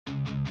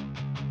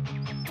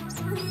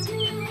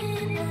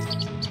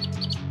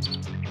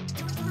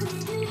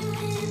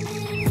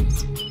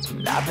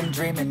I've been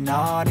dreaming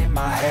on in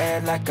my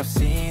head like I've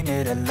seen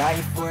it. A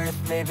life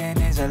worth living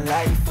is a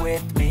life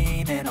with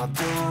meaning. I'll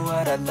do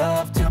what I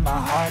love till my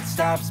heart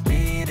stops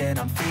beating.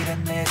 I'm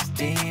feeding this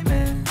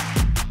demon.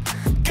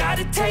 Got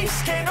a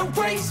taste, can't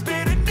erase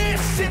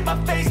bitterness in my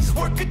face.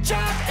 Work a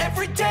job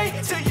every day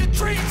till your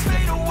dreams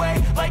fade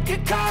away. Like a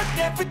card,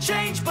 never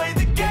change, play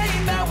the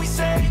game that we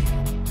say.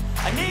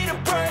 I need a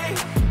break.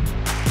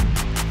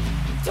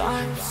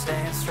 I'm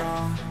staying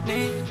strong,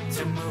 need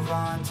to move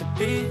on to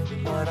be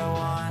what I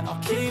want.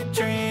 I'll keep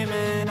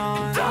dreaming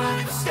on.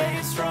 I'm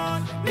staying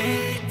strong,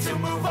 need to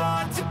move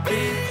on to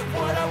be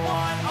what I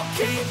want. I'll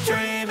keep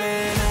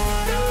dreaming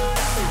on.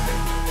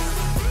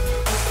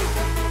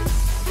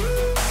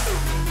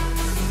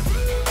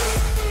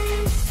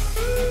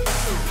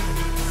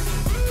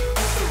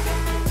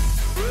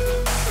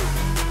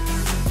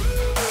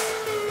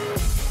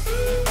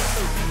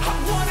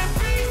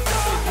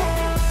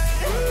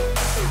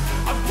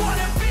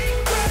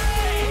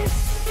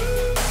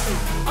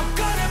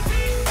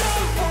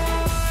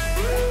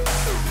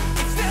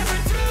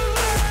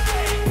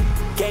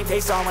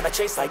 Face on when I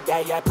chase like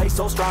that, yeah, I play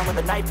so strong with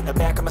a knife in the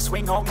back. I'ma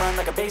swing home run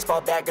like a baseball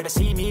bat. Gonna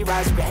see me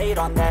rise, you can hate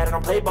on that. I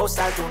don't play both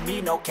sides, doing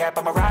me no cap.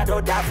 I'ma ride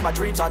or die for my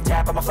dreams on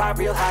tap. I'ma fly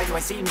real high, you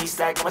ain't see me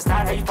slack. No, it's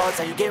not how you fall, it's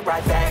how you get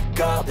right back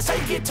up. That's how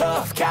you get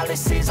tough,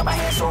 calluses on my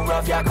hands so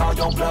rough. Yeah, I call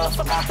your bluff,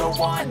 I'm not the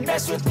one.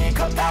 Mess with me and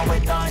come down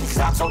with none, cause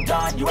I'm so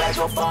done. You had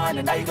your fun,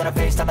 and now you're gonna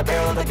face down the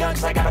barrel of the gun.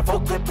 Cause I got a full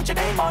clip, put your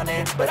name on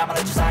it. But I'ma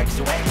let you slide, cause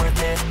you ain't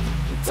worth it.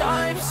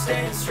 I'm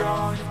staying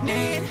strong,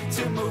 need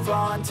to move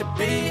on to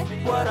be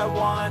what I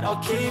want. I'll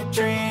keep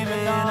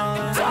dreaming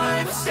on.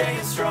 I'm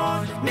staying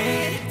strong,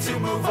 need to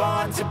move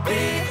on to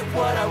be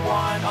what I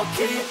want. I'll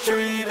keep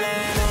dreaming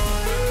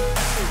on.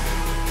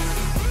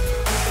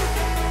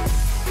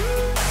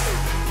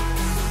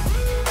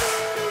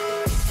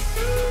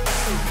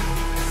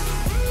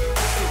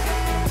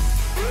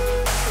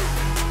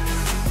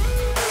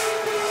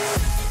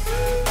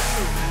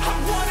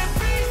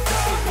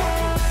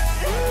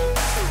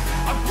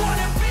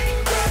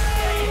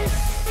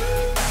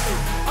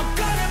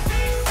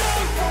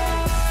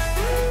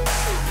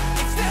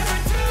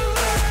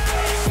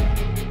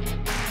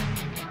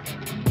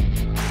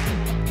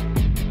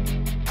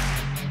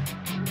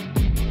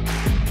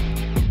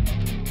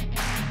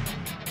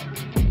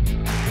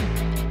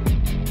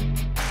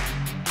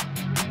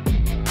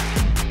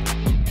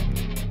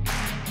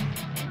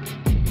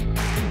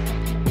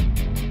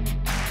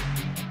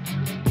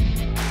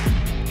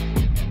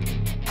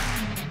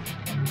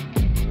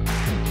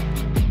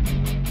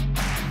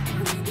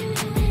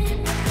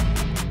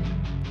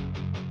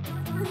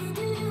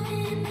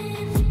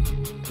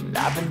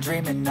 I've been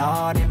dreaming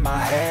on in my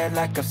head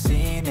like I've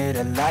seen it.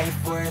 A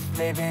life worth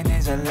living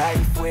is a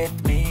life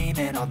with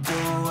meaning. I'll do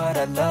what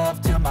I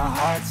love till my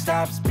heart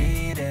stops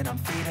beating. I'm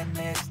feeding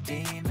this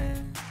demon.